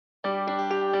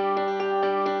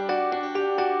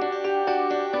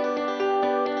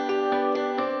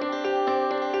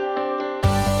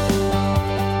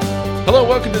Hello,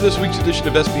 welcome to this week's edition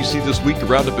of SBC This Week, the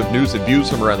roundup of news and views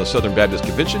from around the Southern Baptist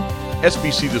Convention.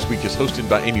 SBC This Week is hosted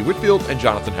by Amy Whitfield and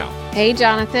Jonathan Howe. Hey,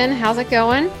 Jonathan. How's it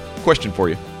going? Question for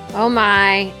you. Oh,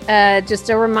 my. Just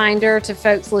a reminder to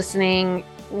folks listening,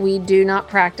 we do not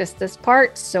practice this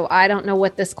part, so I don't know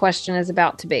what this question is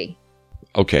about to be.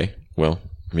 Okay. Well,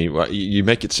 I mean, you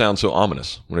make it sound so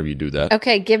ominous whenever you do that.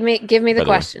 Okay, give me the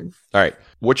question. All right.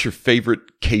 What's your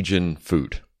favorite Cajun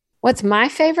food? What's my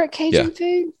favorite Cajun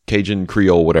food? Cajun,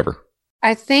 Creole, whatever.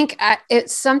 I think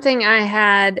it's something I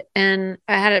had, and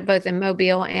I had it both in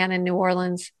Mobile and in New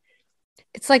Orleans.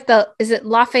 It's like is it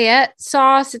Lafayette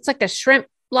sauce? It's like a shrimp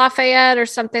Lafayette or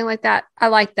something like that. I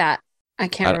like that. I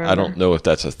can't remember. I don't know if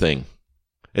that's a thing.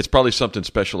 It's probably something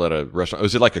special at a restaurant.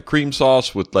 Is it like a cream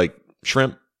sauce with like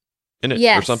shrimp in it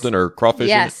or something, or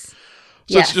crawfish in it?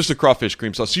 So it's just a crawfish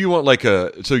cream sauce. So you want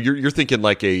you're thinking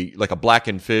like a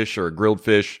blackened fish or a grilled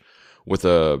fish with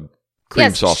a cream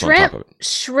sauce on top of it.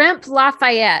 Shrimp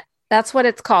Lafayette. That's what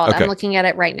it's called. Okay. I'm looking at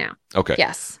it right now. Okay.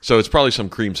 Yes. So it's probably some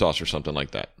cream sauce or something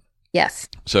like that. Yes.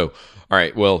 So, all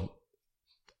right. Well,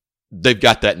 they've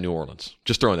got that in New Orleans.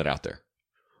 Just throwing that out there.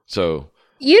 So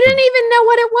you didn't even know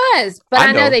what it was, but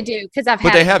I know they do because I've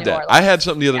had it in New Orleans. I had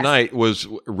something the other night was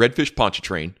redfish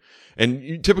pontchartrain.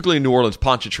 And typically in New Orleans,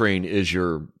 pontchartrain is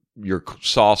your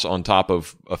sauce on top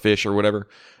of a fish or whatever.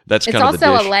 That's kind of the dish.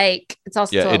 It's also a lake. It's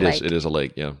also a lake. It is a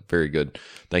lake. Yeah, very good.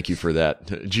 Thank you for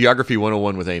that. Geography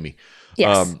 101 with Amy.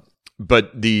 Yes.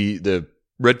 But the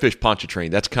redfish pontchartrain,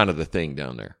 that's kind of the thing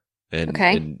down there.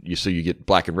 And you get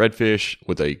black and redfish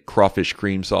with a crawfish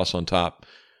cream sauce on top.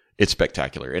 It's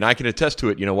spectacular. And I can attest to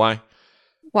it. You know why?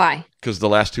 Why? Because the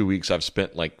last 2 weeks I've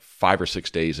spent like 5 or 6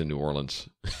 days in New Orleans.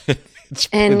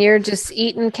 And you're just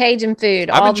eating Cajun food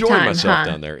all the time. I'm enjoying myself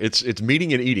down there. It's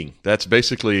meeting and eating. That's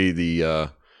basically the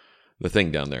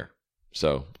thing down there.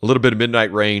 So a little bit of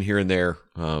midnight rain here and there,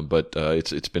 but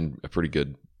it's been a pretty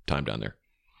good time down there.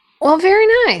 Well, very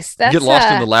nice. You get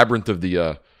lost in the labyrinth of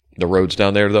the roads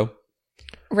down there, though.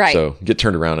 Right. So get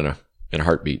turned around in a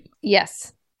heartbeat.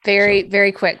 Yes.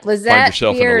 Very quick. Lizette find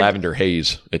yourself in a lavender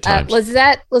haze at times.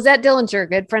 Lizette Dillinger,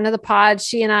 good friend of the pod.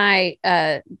 She and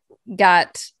I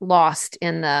got lost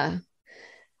in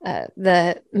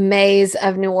the maze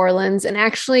of New Orleans and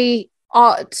actually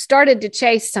started to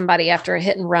chase somebody after a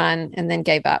hit and run and then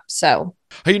gave up. So,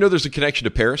 hey, there's a connection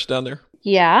to Paris down there?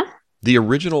 Yeah. The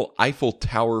original Eiffel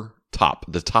Tower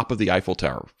the top of the Eiffel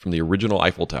Tower from the original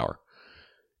Eiffel Tower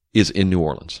is in New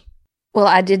Orleans. Well,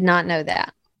 I did not know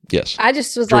that. Yes. I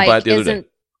just was Drove by it the other day.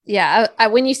 Yeah.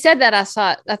 When you said that,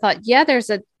 I thought, yeah, there's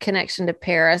a connection to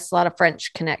Paris, a lot of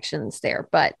French connections there,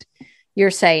 but you're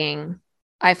saying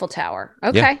Eiffel Tower.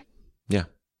 Okay. Yeah.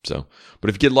 So, but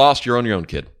if you get lost, you're on your own,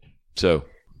 kid. So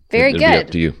very good. It'll be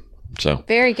up to you. So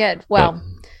very good. Well,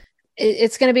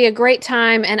 it's going to be a great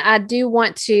time. And I do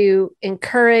want to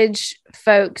encourage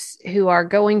folks who are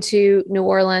going to New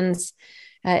Orleans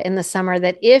in the summer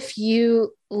that if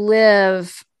you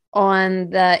live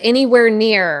on anywhere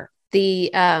near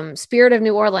the Spirit of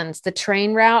New Orleans, the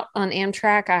train route on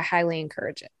Amtrak, I highly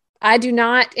encourage it. I do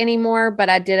not anymore, but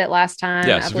I did it last time.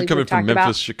 Yeah, so if you're coming from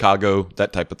Memphis, Chicago,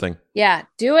 that type of thing. Yeah,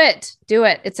 do it.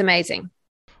 It's amazing.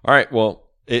 All right. Well,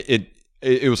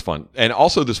 it was fun. And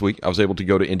also this week, I was able to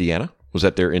go to Indiana. Was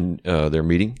at their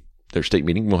meeting, their state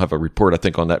meeting. We'll have a report, I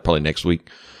think, on that probably next week.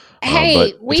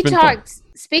 Hey, we talked. Fun.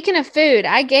 Speaking of food,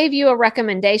 I gave you a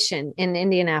recommendation in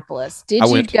Indianapolis. Did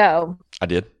you go? I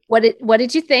did. What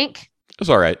did you think? It was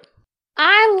all right.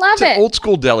 I love it. It's an old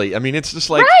school deli. I mean, it's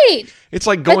just like It's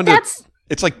like going to.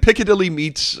 It's like Piccadilly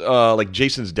meets like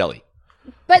Jason's Deli.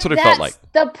 That's what it felt like.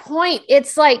 The point.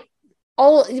 It's like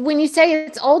old. When you say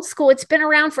it's old school, it's been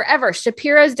around forever.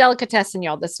 Shapiro's Delicatessen,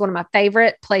 y'all. This is one of my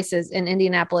favorite places in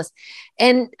Indianapolis.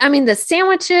 And I mean, the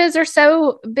sandwiches are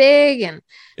so big and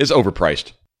it's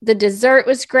overpriced. The dessert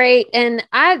was great, and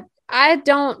I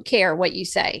don't care what you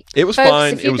say. It was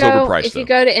fine. It was overpriced. If you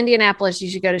go to Indianapolis,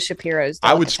 you should go to Shapiro's.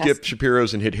 I would skip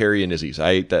Shapiro's and hit Harry and Izzy's. I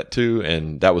ate that too,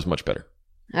 and that was much better.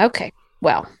 Okay.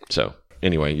 Well. So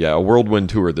anyway, yeah, a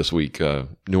whirlwind tour this week.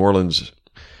 New Orleans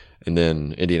and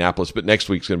then Indianapolis. But next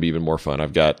week's going to be even more fun.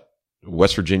 I've got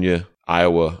West Virginia,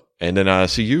 Iowa, and then I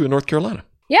see you in North Carolina.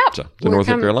 Yep. So the North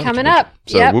Carolina coming up.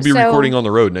 So we'll be recording on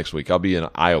the road next week. I'll be in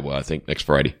Iowa, I think, next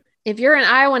Friday. If you're in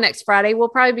Iowa next Friday, we'll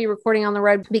probably be recording on the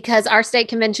road because our state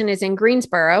convention is in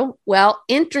Greensboro. Well,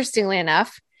 interestingly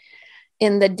enough,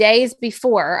 in the days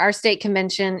before our state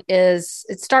convention it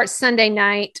starts Sunday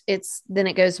night. Then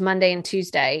it goes Monday and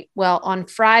Tuesday. Well, on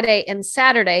Friday and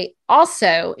Saturday,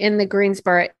 also in the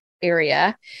Greensboro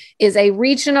area, is a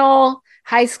regional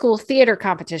high school theater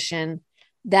competition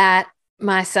that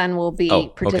my son will be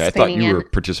participating okay. I thought you were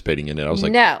participating in it. I was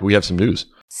like, no. We have some news.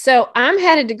 So I'm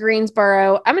headed to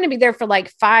Greensboro. I'm going to be there for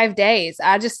like 5 days.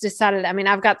 I just decided, I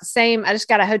just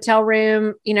got a hotel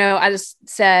room. I just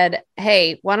said,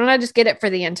 hey, why don't I just get it for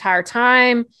the entire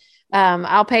time?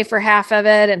 I'll pay for half of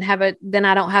it and then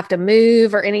I don't have to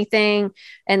move or anything.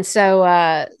 And so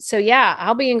yeah,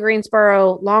 I'll be in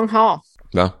Greensboro long haul.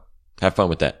 Well, have fun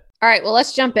with that. All right, well,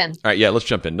 let's jump in. All right, yeah, let's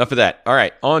jump in. Enough of that. All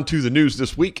right, on to the news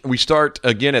this week. We start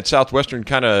again at Southwestern,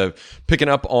 kind of picking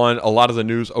up on a lot of the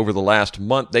news over the last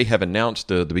month. They have announced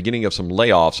the beginning of some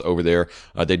layoffs over there.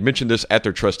 They'd mentioned this at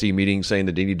their trustee meeting, saying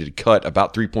that they needed to cut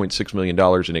about $3.6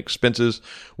 million in expenses,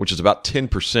 which is about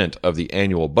 10% of the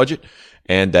annual budget,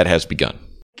 and that has begun.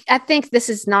 I think this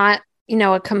is not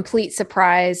a complete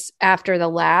surprise after the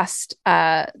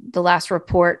last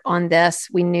report on this.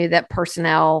 We knew that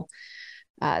personnel...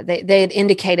 They had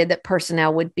indicated that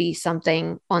personnel would be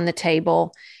something on the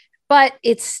table, but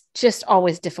it's just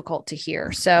always difficult to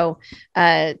hear. So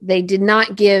they did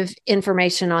not give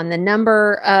information on the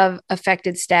number of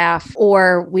affected staff,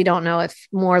 or we don't know if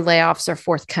more layoffs are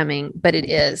forthcoming, but it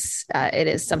is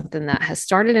something that has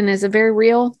started and is a very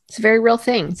real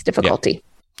thing. It's difficulty. Yeah.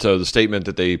 So the statement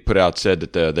that they put out said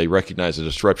that they recognize the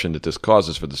disruption that this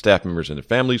causes for the staff members and their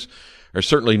families. There's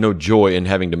certainly no joy in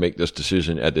having to make this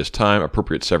decision at this time.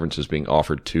 Appropriate severance is being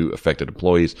offered to affected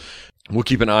employees. We'll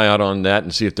keep an eye out on that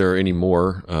and see if there are any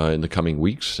more in the coming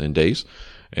weeks and days.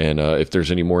 And if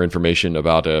there's any more information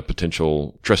about a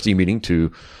potential trustee meeting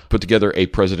to put together a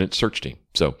president search team.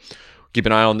 So keep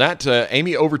an eye on that.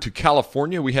 Amy, over to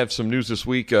California. We have some news this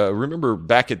week. Remember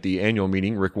back at the annual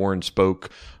meeting, Rick Warren spoke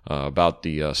about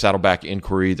the Saddleback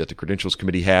inquiry that the Credentials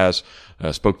Committee has,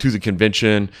 spoke to the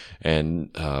convention, and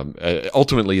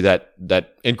ultimately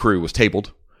that inquiry was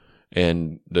tabled,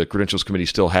 and the Credentials Committee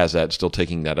still has that, still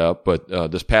taking that up. But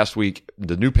this past week,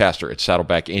 the new pastor at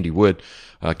Saddleback, Andy Wood,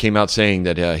 came out saying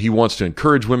that he wants to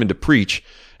encourage women to preach,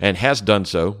 and has done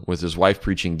so with his wife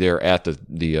preaching there at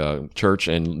the church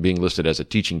and being listed as a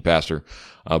teaching pastor.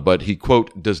 But he,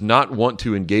 quote, does not want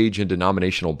to engage in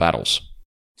denominational battles.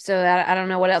 So I don't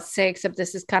know what else to say, except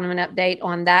this is kind of an update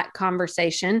on that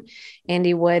conversation.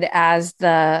 Andy Wood as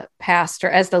the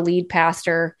lead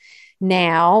pastor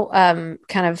now,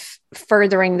 kind of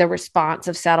furthering the response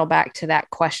of Saddleback to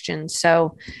that question.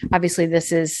 So obviously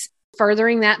this is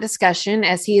furthering that discussion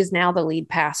as he is now the lead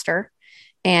pastor.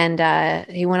 And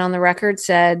he went on the record,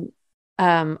 said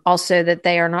also that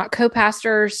they are not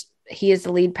co-pastors. He is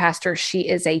the lead pastor. She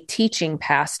is a teaching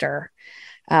pastor.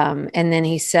 And then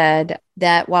he said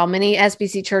that while many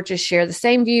SBC churches share the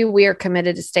same view, we are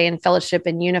committed to stay in fellowship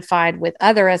and unified with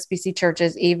other SBC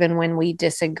churches, even when we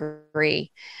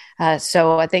disagree.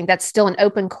 So I think that's still an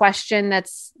open question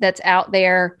that's out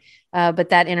there. But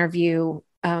that interview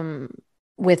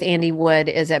with Andy Wood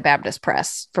is at Baptist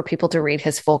Press for people to read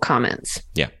his full comments.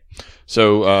 Yeah.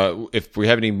 So if we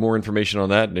have any more information on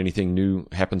that and anything new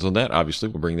happens on that, obviously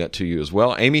we'll bring that to you as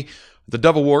well. Amy, the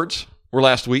Dove Awards were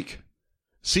last week.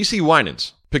 CeCe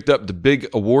Winans picked up the big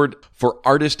award for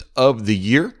Artist of the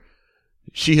Year.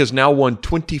 She has now won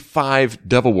 25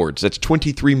 Dove Awards. That's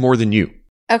 23 more than you.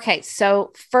 Okay,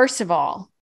 so first of all,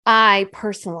 I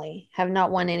personally have not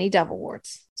won any Dove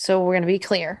Awards. So we're going to be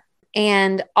clear.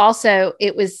 And also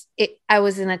I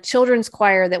was in a children's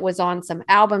choir that was on some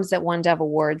albums that won Dove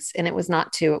Awards, and it was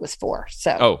not 2, it was 4.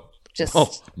 So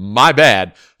my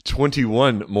bad.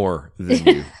 21 more than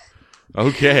you.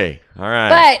 Okay. All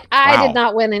right. But I did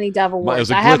not win any Dove Awards. It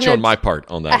was a glitch on my part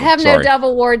on that. I have no Dove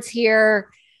Awards here.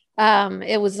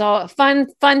 It was a fun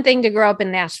thing to grow up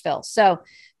in Nashville. So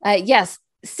yes,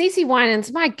 CeCe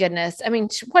Winans, my goodness. I mean,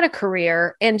 what a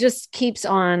career, and just keeps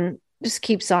on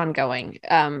going.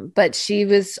 But she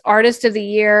was Artist of the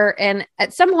Year. And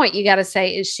at some point you got to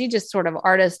say, is she just sort of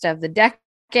Artist of the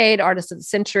Decade, Artist of the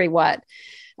Century? What?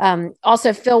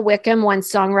 Also, Phil Wickham won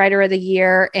Songwriter of the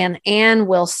Year, and Ann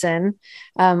Wilson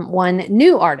won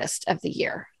New Artist of the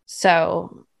Year.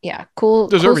 So, yeah, cool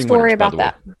story winners, about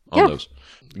that. On those.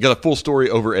 You got a full story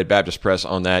over at Baptist Press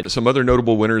on that. Some other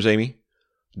notable winners, Amy.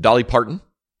 Dolly Parton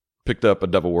picked up a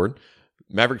Dove Award.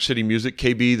 Maverick City Music,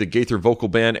 KB, the Gaither Vocal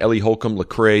Band, Ellie Holcomb,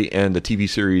 Lecrae, and the TV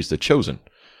series The Chosen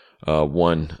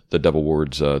won the Dove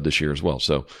Awards this year as well.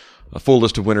 So, a full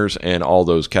list of winners and all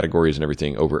those categories and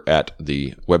everything over at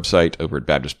the website over at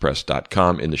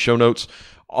baptistpress.com in the show notes.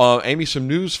 Amy, some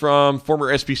news from former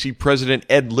SBC President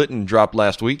Ed Litton dropped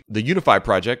last week. The Unify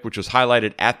Project, which was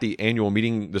highlighted at the annual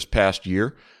meeting this past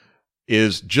year,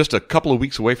 is just a couple of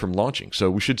weeks away from launching. So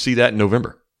we should see that in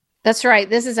November. That's right.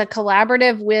 This is a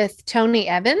collaborative with Tony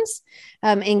Evans,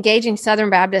 engaging Southern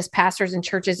Baptist pastors and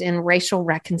churches in racial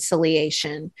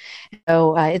reconciliation.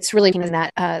 So it's really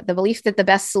that the belief that the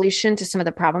best solution to some of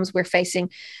the problems we're facing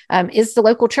is the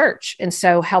local church. And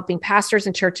so helping pastors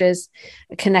and churches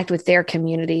connect with their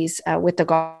communities with the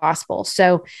gospel.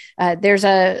 So there's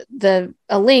a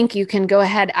link. You can go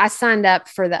ahead. I signed up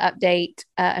for the update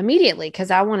immediately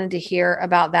because I wanted to hear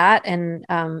about that and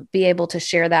be able to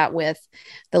share that with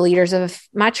the leaders of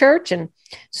my church. And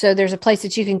so there's a place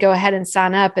that you can go ahead and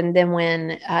sign up. And then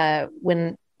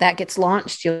when that gets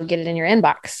launched, you'll get it in your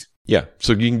inbox. Yeah.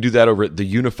 So you can do that over at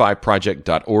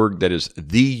theunifyproject.org. That is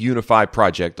the Unify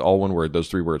Project, all one word, those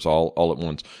three words, all at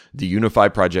once,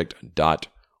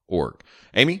 theunifyproject.org.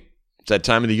 Amy, it's that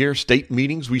time of the year, state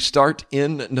meetings. We start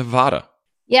in Nevada.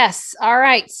 Yes. All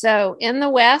right. So in the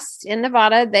West, in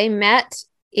Nevada, they met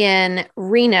in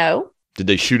Reno. Did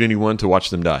they shoot anyone to watch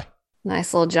them die?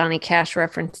 Nice little Johnny Cash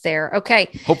reference there. Okay.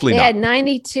 Hopefully they not. Had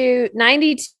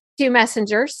 92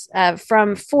 messengers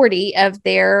from 40 of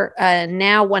their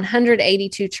now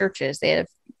 182 churches. They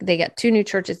got 2 new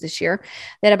churches this year.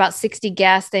 They had about 60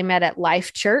 guests. They met at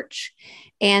Life Church.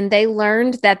 And they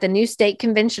learned that the new state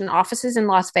convention offices in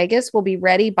Las Vegas will be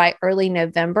ready by early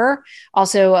November.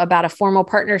 Also about a formal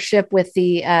partnership with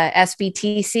the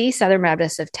SBTC, Southern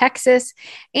Baptist of Texas,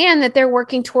 and that they're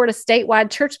working toward a statewide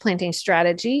church planting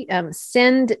strategy,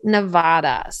 Send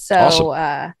Nevada. So,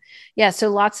 awesome.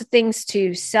 So lots of things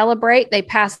to celebrate. They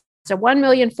passed a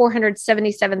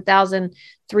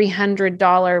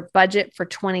 $1,477,300 budget for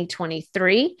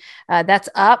 2023. That's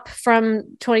up from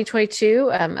 2022,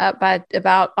 up by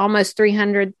about almost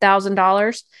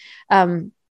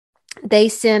 $300,000. They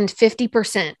send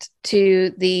 50%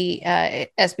 to the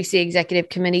SBC Executive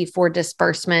Committee for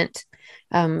disbursement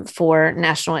for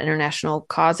national and international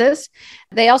causes.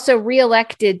 They also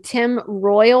reelected Tim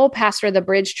Royal, pastor of the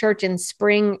Bridge Church in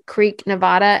Spring Creek,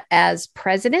 Nevada, as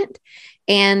president.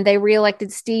 And they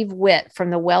reelected Steve Witt from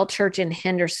the Well Church in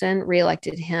Henderson,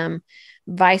 reelected him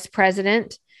vice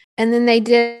president. And then they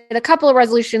did a couple of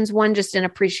resolutions, one just in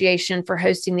appreciation for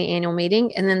hosting the annual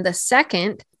meeting. And then the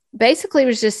second basically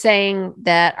was just saying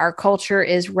that our culture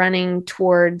is running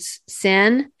towards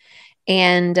sin,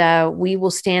 and we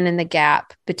will stand in the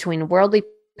gap between worldly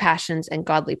passions and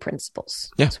godly principles.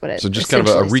 Yeah. That's what it so just kind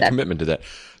of a recommitment to that.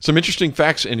 Some interesting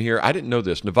facts in here. I didn't know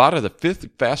this. Nevada, the 5th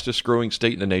fastest growing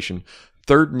state in the nation,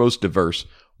 3rd most diverse,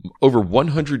 over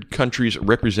 100 countries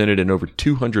represented, and over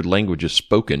 200 languages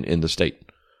spoken in the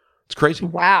state. It's crazy.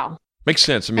 Wow. Makes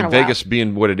sense. I mean, Vegas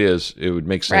being what it is, it would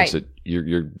make sense that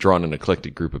you're drawing an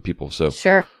eclectic group of people. So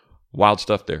sure. Wild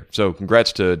stuff there. So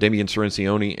congrats to Damian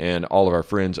Cirencioni and all of our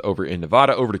friends over in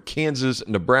Nevada. Over to Kansas,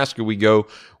 Nebraska we go,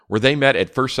 where they met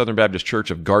at First Southern Baptist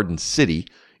Church of Garden City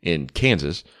in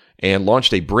Kansas and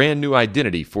launched a brand new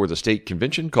identity for the state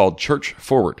convention called Church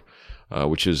Forward,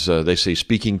 which is, they say,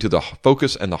 speaking to the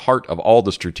focus and the heart of all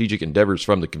the strategic endeavors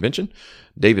from the convention.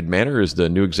 David Manner is the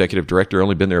new executive director,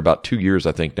 only been there about 2 years,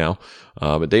 I think now.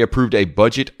 But they approved a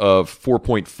budget of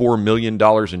 $4.4 million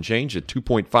and change, a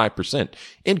 2.5%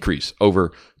 increase over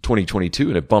 2022,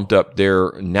 and it bumped up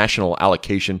their national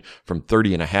allocation from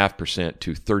 30.5%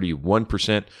 to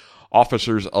 31%.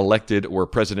 Officers elected were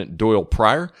President Doyle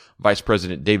Pryor, Vice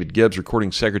President David Gibbs,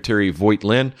 Recording Secretary Voight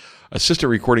Lynn, Assistant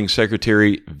Recording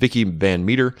Secretary Vicky Van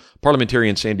Meter,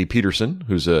 Parliamentarian Sandy Peterson,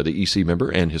 who's the EC member,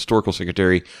 and Historical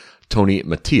Secretary Tony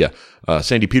Mattia.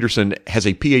 Sandy Peterson has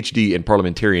a PhD in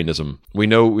parliamentarianism. We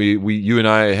know you and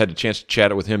I had a chance to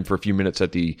chat with him for a few minutes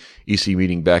at the EC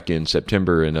meeting back in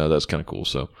September, and that's kind of cool.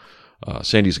 So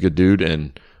Sandy's a good dude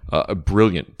and a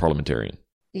brilliant parliamentarian.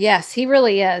 Yes, he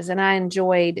really is, and I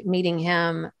enjoyed meeting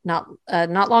him not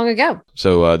long ago.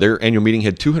 So their annual meeting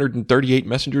had 238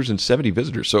 messengers and 70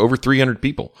 visitors, so over 300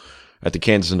 people at the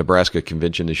Kansas and Nebraska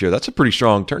convention this year. That's a pretty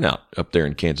strong turnout up there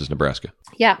in Kansas, Nebraska.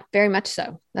 Yeah, very much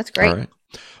so. That's great. All right.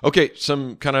 Okay,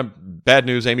 some kind of bad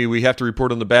news, Amy. We have to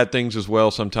report on the bad things as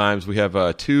well sometimes. We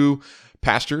have 2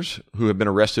 pastors who have been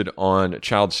arrested on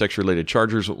child sex-related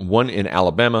charges, one in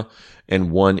Alabama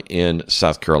and one in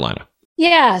South Carolina.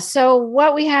 Yeah. So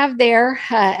what we have there,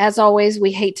 as always,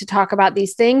 we hate to talk about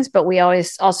these things, but we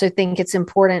always also think it's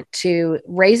important to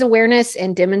raise awareness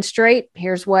and demonstrate.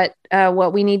 Here's what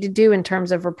we need to do in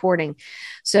terms of reporting.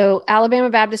 So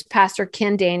Alabama Baptist pastor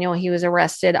Ken Daniel, he was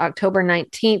arrested October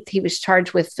 19th. He was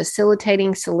charged with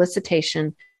facilitating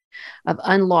solicitation of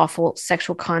unlawful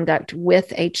sexual conduct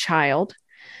with a child.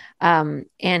 And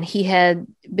he had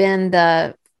been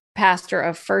the pastor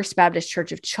of First Baptist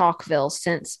Church of Chalkville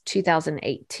since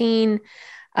 2018.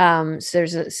 So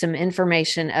there's some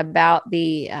information about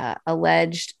the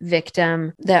alleged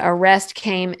victim. The arrest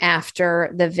came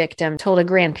after the victim told a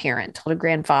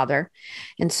grandfather.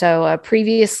 And so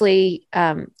previously,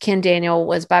 Ken Daniel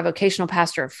was bivocational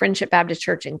pastor of Friendship Baptist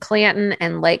Church in Clanton,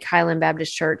 and Lake Highland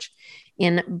Baptist Church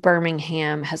in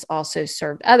Birmingham has also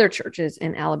served other churches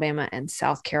in Alabama and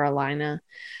South Carolina.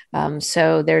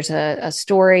 So there's a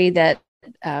story that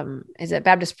is that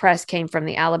Baptist Press came from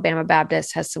the Alabama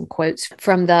Baptist, has some quotes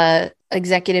from the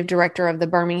executive director of the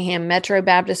Birmingham Metro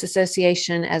Baptist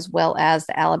Association, as well as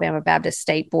the Alabama Baptist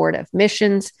State Board of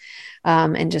Missions,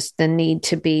 and just the need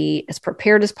to be as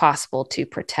prepared as possible to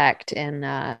protect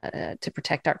our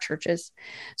churches.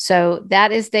 So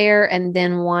that is there. And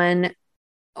then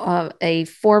a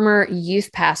former youth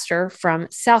pastor from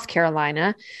South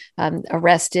Carolina,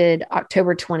 arrested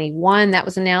October 21. That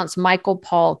was announced. Michael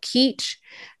Paul Keach,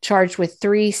 charged with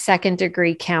 3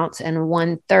 second-degree counts and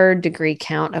 1 third-degree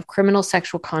count of criminal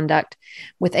sexual conduct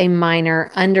with a minor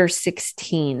under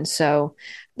 16. So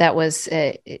that was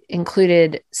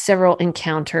included several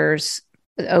encounters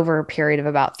over a period of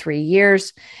about 3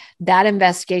 years. That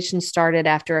investigation started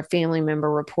after a family member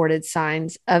reported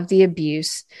signs of the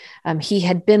abuse. He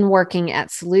had been working at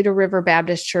Saluda River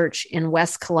Baptist Church in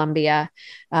West Columbia,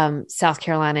 South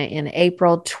Carolina, in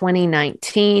April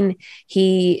 2019.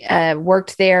 He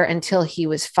worked there until he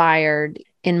was fired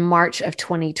in March of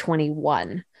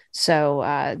 2021.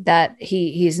 So that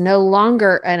he's no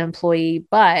longer an employee,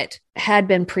 but had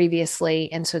been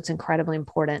previously. And so it's incredibly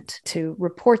important to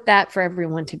report that for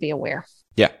everyone to be aware.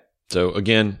 Yeah. So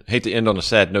again, hate to end on a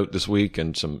sad note this week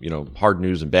and some, hard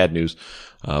news and bad news,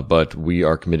 but we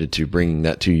are committed to bringing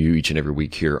that to you each and every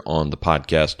week here on the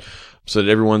podcast so that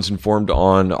everyone's informed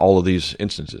on all of these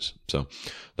instances. So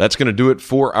that's going to do it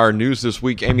for our news this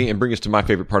week, Amy, and bring us to my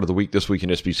favorite part of the week, This Week in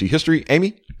SBC History.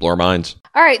 Amy, blow our minds.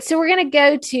 All right. So we're going to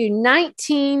go to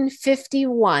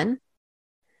 1951,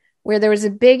 where there was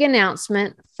a big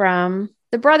announcement from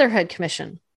the Brotherhood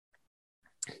Commission.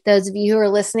 Those of you who are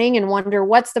listening and wonder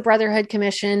what's the Brotherhood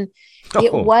Commission,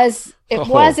 it was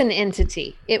an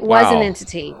entity. It was an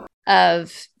entity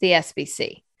of the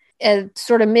SBC.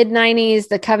 Sort of mid-90s,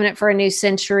 the Covenant for a New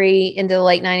Century, into the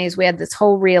late 90s, we had this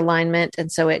whole realignment,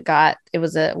 and so it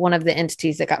was one of the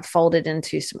entities that got folded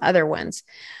into some other ones.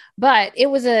 But it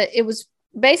was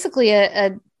basically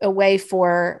a way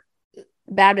for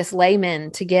Baptist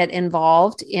laymen to get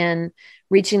involved in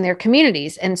reaching their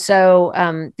communities. And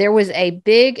so there was a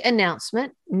big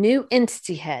announcement, new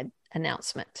entity head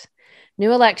announcement,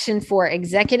 new election for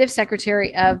executive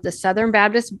secretary of the Southern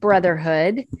Baptist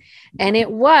Brotherhood. And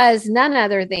it was none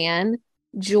other than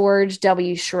George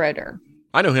W. Schroeder.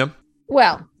 I know him.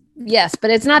 Well, yes,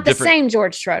 but it's not the same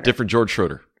George Schroeder. Different George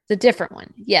Schroeder. It's a different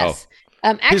one. Yes.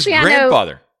 Oh. Actually, his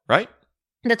grandfather, right?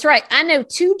 That's right. I know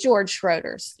 2 George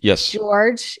Schroeders. Yes.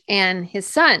 George and his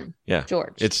son,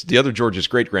 George. It's the other George's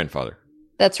great-grandfather.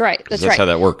 That's right. That's how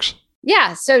that works.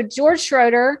 Yeah. So George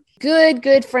Schroeder,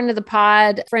 good friend of the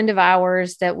pod, friend of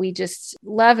ours that we just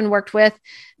love and worked with,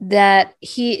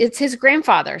 it's his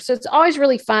grandfather. So it's always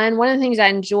really fun. One of the things I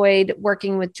enjoyed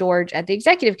working with George at the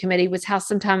executive committee was how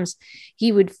sometimes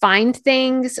he would find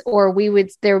things, or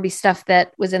there would be stuff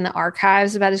that was in the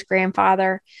archives about his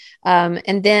grandfather.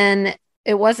 And then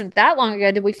it wasn't that long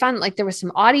ago. Did we find there was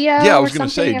some audio? Yeah, I was going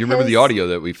to say, do you remember the audio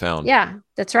that we found? Yeah,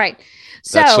 that's right.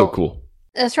 That's so cool.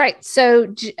 That's right.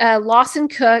 So Lawson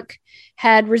Cook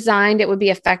had resigned. It would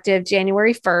be effective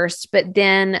January 1st, but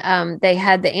then they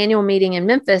had the annual meeting in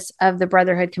Memphis of the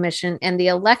Brotherhood Commission, and the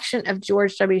election of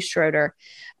George W. Schroeder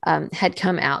had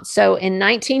come out. So in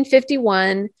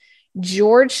 1951,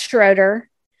 George Schroeder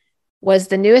was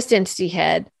the newest entity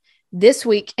head. This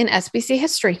week in SBC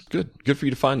history. Good for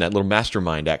you to find that little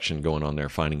mastermind action going on there,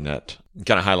 finding that,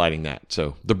 kind of highlighting that.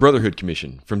 So the Brotherhood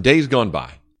Commission from days gone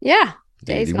by. Yeah.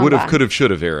 The would have, could have,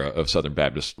 should have era of Southern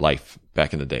Baptist life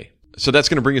back in the day. So that's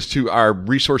going to bring us to our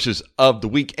resources of the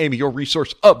week. Amy, your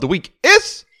resource of the week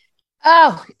is?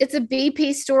 Oh, it's a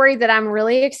BP story that I'm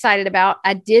really excited about.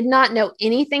 I did not know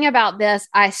anything about this.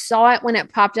 I saw it when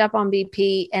it popped up on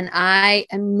BP, and I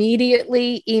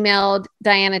immediately emailed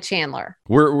Diana Chandler.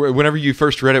 Whenever you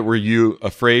first read it, were you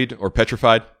afraid or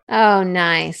petrified? Oh,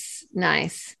 nice.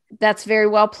 That's very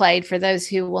well played for those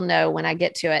who will know when I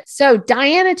get to it. So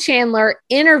Diana Chandler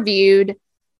interviewed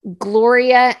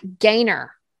Gloria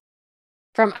Gaynor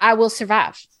from I Will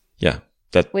Survive. Yeah,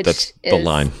 that's the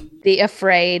line. The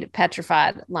Afraid,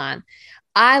 Petrified line.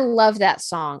 I love that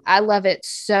song. I love it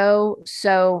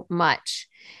so much.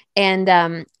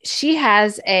 And she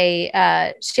has she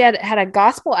had a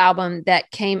gospel album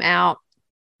that came out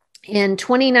in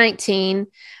 2019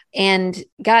 and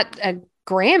got a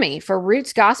Grammy for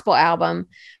Roots Gospel Album.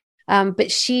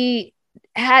 But she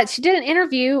did an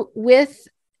interview with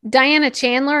Diana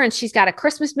Chandler, and she's got a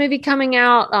Christmas movie coming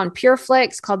out on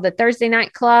PureFlix called The Thursday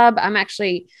Night Club. I'm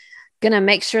actually going to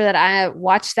make sure that I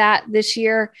watch that this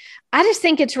year. I just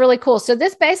think it's really cool. So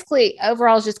this basically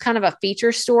overall is just kind of a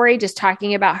feature story, just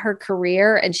talking about her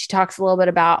career. And she talks a little bit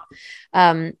about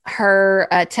her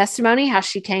testimony, how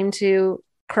she came to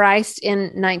Christ in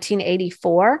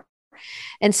 1984.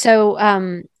 And so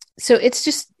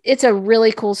it's a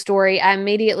really cool story.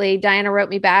 Diana wrote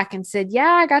me back and said,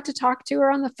 yeah, I got to talk to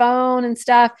her on the phone and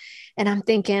stuff. And I'm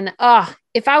thinking,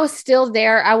 if I was still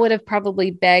there, I would have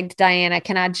probably begged Diana,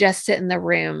 can I just sit in the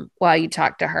room while you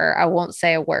talk to her? I won't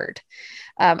say a word.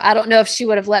 I don't know if she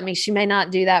would have let me. She may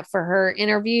not do that for her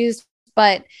interviews,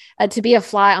 but to be a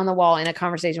fly on the wall in a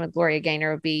conversation with Gloria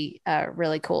Gaynor would be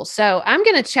really cool. So I'm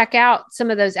going to check out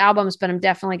some of those albums, but I'm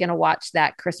definitely going to watch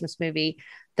that Christmas movie.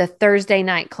 The Thursday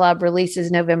Night Club releases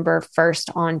November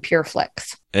 1st on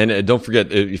PureFlix. And don't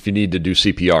forget, if you need to do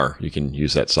CPR, you can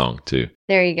use that song too.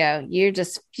 There you go. You're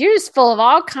just full of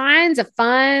all kinds of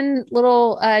fun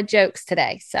little jokes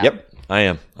today. So yep, I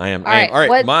am. All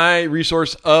right. My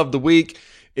resource of the week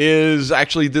is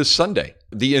actually this Sunday,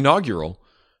 the inaugural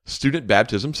Student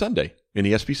Baptism Sunday in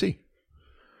the SBC.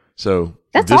 So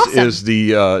this awesome. Is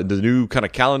the new kind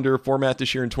of calendar format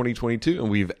this year in 2022, and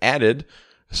we've added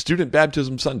Student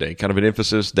Baptism Sunday, kind of an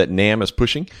emphasis that NAM is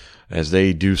pushing as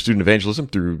they do student evangelism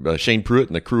through Shane Pruitt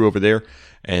and the crew over there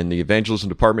and the evangelism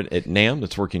department at NAM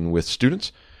that's working with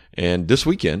students. And this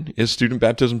weekend is Student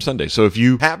Baptism Sunday. So if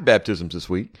you have baptisms this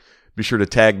week, be sure to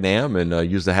tag NAM and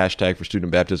use the hashtag for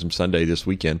Student Baptism Sunday this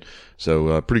weekend.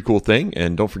 So pretty cool thing.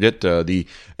 And don't forget the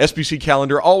SBC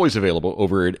calendar, always available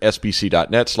over at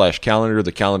sbc.net/calendar.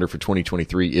 The calendar for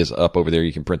 2023 is up over there.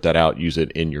 You can print that out, use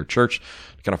it in your church.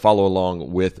 Kind of follow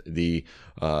along with the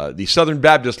Southern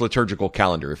Baptist liturgical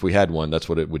calendar. If we had one, that's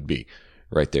what it would be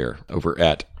right there over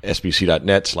at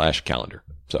sbc.net/calendar.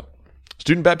 So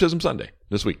Student Baptism Sunday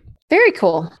this week. Very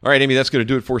cool. All right, Amy, that's going to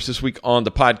do it for us this week on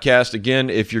the podcast. Again,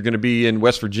 if you're going to be in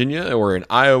West Virginia or in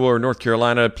Iowa or North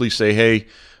Carolina, please say hey.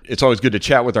 It's always good to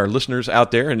chat with our listeners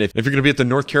out there. And if you're going to be at the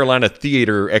North Carolina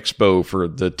Theater Expo for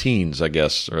the teens, I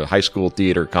guess, or high school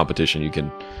theater competition, you can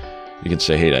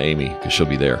say hey to Amy because she'll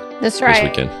be there. That's right. This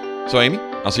weekend. So, Amy,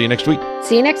 I'll see you next week.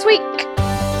 See you next week.